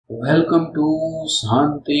Welcome to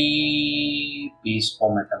Shanti-Peace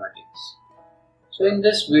for Mathematics. So in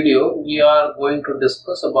this video, we are going to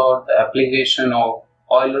discuss about the application of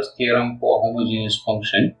Euler's theorem for homogeneous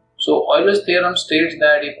function. So Euler's theorem states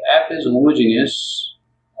that if f is homogeneous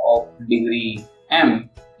of degree m,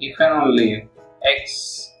 if and only if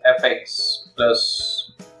x fx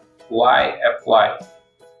plus y fy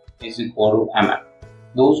is equal to mf.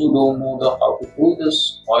 Those who don't know how to prove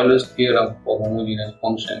this Euler's theorem for homogeneous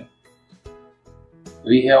function,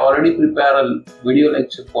 we have already prepared a video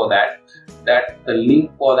lecture for that. The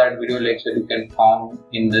link for that video lecture you can find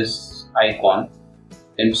in this icon.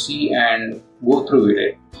 You can see and go through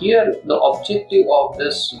it. Here the objective of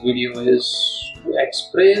this video is to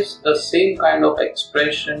express the same kind of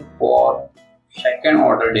expression for second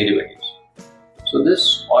order derivatives. So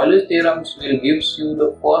this Euler's theorem will gives you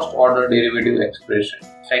the first order derivative expression.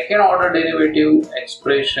 Second order derivative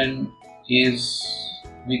expression is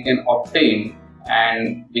we can obtain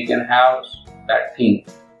and we can have that thing.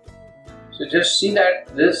 So just see that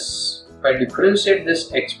this, if I differentiate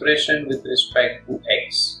this expression with respect to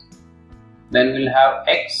x, then we'll have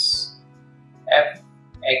x f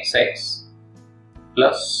xx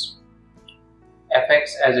plus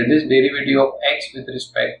fx as it is derivative of x with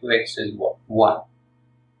respect to x is 1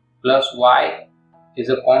 plus y is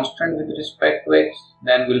a constant with respect to x,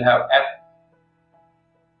 then we'll have f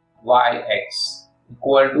yx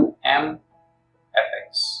equal to m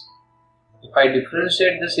fx. If I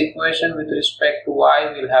differentiate this equation with respect to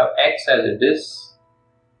y, we'll have x as it is,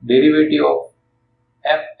 derivative of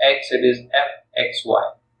fx it is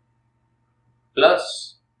fxy,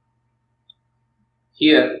 plus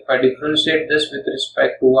here if I differentiate this with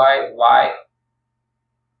respect to y, y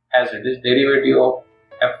as it is, derivative of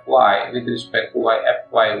fy with respect to y,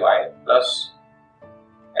 fyy, plus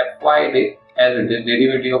fy as it is,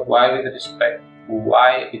 derivative of y with respect to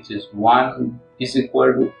y which is 1 is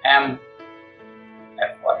equal to m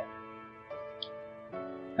fy.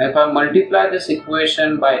 Now if I multiply this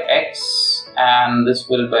equation by x and this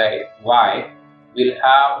will by y, we'll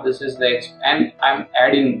have this is the x, and I'm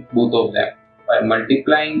adding both of them by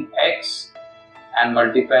multiplying x and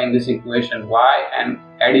multiplying this equation y and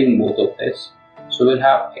adding both of this. So we'll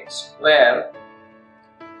have x square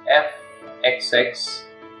f xx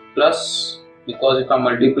plus, because if I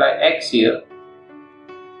multiply x here,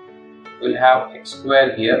 we'll have x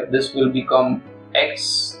square here, this will become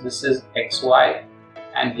x, this is xy,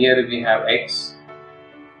 and here we have x.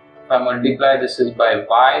 If I multiply this is by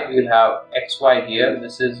y, we'll have xy here,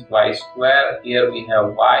 this is y square, here we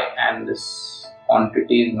have y, and this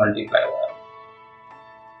quantity is multiplied by y.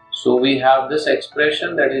 So we have this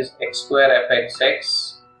expression, that is x square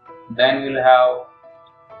fxx, then we'll have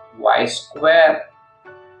y square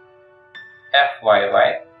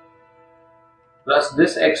fyy, plus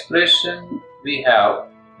this expression we have,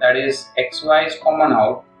 that is xy is common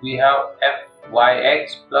out, we have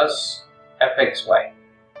fyx plus fxy.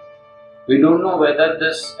 We don't know whether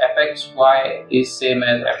this fxy is same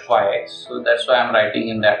as fyx, so that's why I'm writing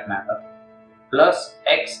in that manner, plus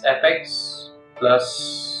x fx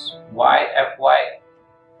plus y fy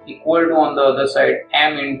equal to, on the other side,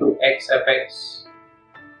 m into x fx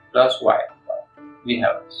plus y fy. We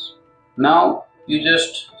have this. Now you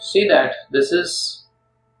just see that this is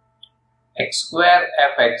x square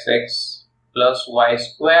fxx plus y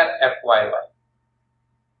square fyy.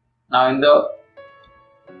 Now in the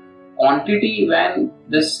quantity, when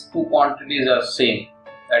these two quantities are same,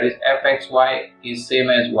 that is fxy is same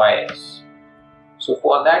as yx, so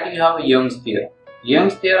for that you have Young's theorem.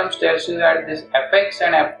 Young's theorem tells you that this fx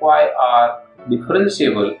and fy are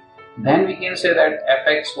differentiable, then we can say that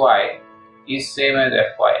fxy is same as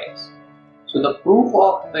fyx. So the proof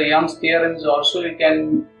of the Young's theorem is also, you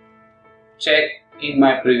can check in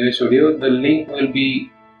my previous video, the link will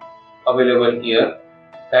be available here,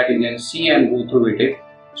 that you can see and go through it.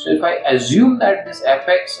 So if I assume that this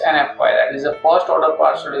fx and fy, that is the first order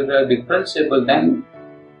partial derivative, are differentiable, then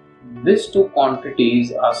these two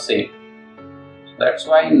quantities are same. So that's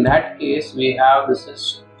why in that case we have this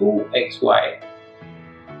is 2xy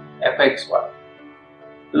fxy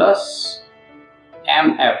plus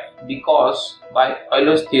mf, because by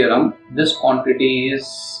Euler's theorem this quantity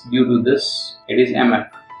is due to this, it is mf,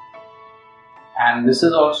 and this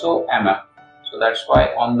is also mf. So that's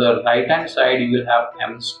why on the right hand side you will have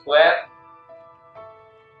m square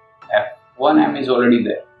f, 1m is already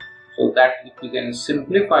there, so that if you can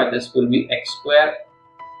simplify, this will be x square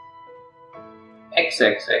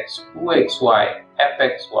xxx 2xy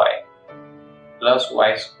fxy plus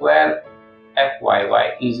y square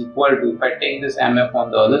fyy is equal to, if I take this mf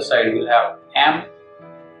on the other side, we'll have m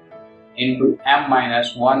into m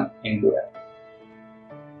minus 1 into f.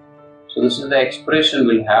 So this is the expression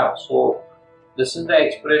we'll have. So this is the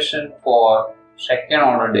expression for second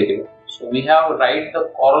order derivative. So we have to write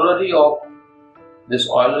the corollary of this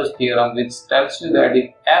Euler's theorem, which tells you that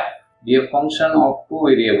if f be a function of two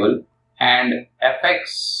variables and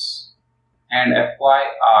fx and fy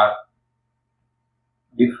are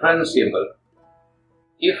differentiable,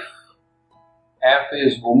 if f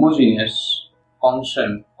is homogeneous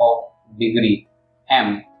function of degree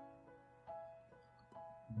m,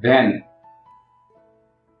 then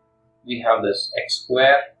we have this x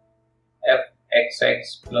square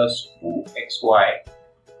fxx plus 2xy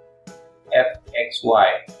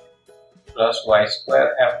fxy plus y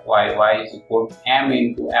square fyy is equal to m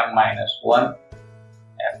into m minus 1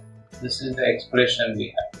 f. This is the expression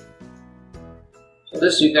we have. So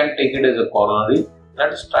this you can take it as a corollary.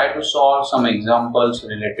 Let us try to solve some examples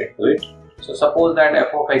related to it. So suppose that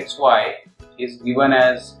f of xy is given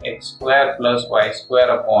as x square plus y square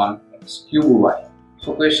upon x cube y.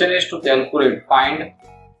 So question is to calculate, find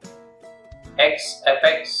x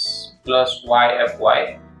fx plus y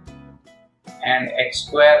fy and x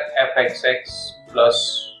square fxx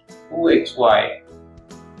plus 2xy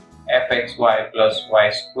fxy plus y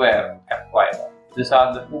square fyy. These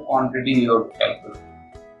are the two quantities you have to calculate.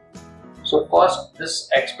 So first, this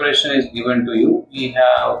expression is given to you. We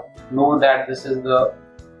have know that this is the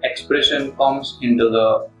expression comes into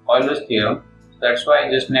the Euler's theorem. That's why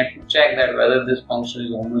I just need to check that whether this function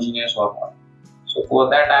is homogeneous or not. So for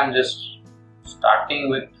that I am just starting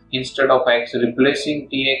with, instead of x, replacing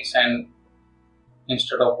tx, and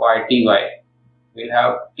instead of y, ty. We'll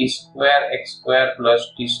have t square x square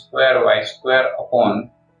plus t square y square upon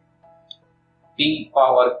t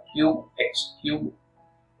power cube x cube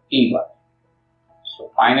ty.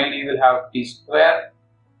 So finally we'll have t square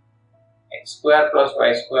x square plus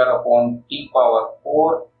y square upon t power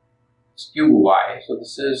 4 x cube y. So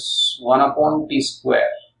this is 1 upon t square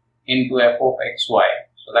into f of xy.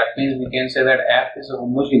 So that means we can say that f is a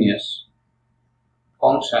homogeneous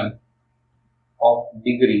function of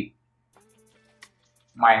degree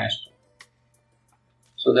minus 2.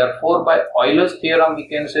 So therefore by Euler's theorem we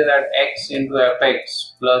can say that x into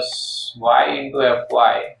fx plus y into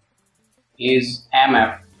fy is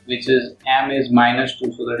mf, which is m is minus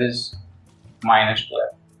 2, so that is minus 12.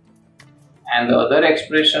 And the other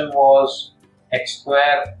expression was x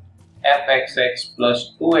square fxx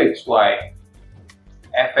plus 2xy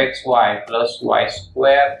fxy plus y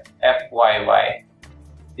square fyy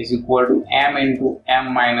is equal to m into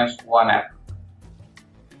m minus 1f.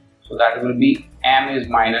 So that will be m is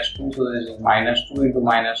minus 2, so this is minus 2 into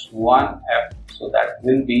minus 1f, so that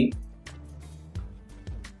will be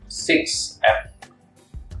 6f.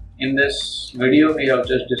 In this video we have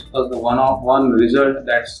just discussed the one result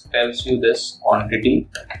that tells you this quantity,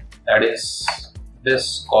 that is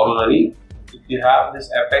this corollary. If you have this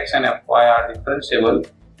fx and fy are differentiable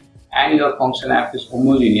and your function f is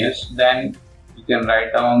homogeneous, then you can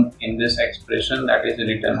write down in this expression that is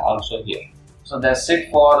written also here. So that's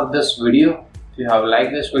it for this video. If you have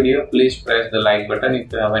liked this video, please press the like button.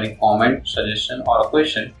 If you have any comment, suggestion or a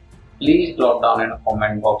question, please drop down in the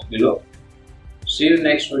comment box below. See you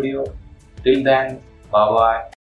next video. Till then, bye bye.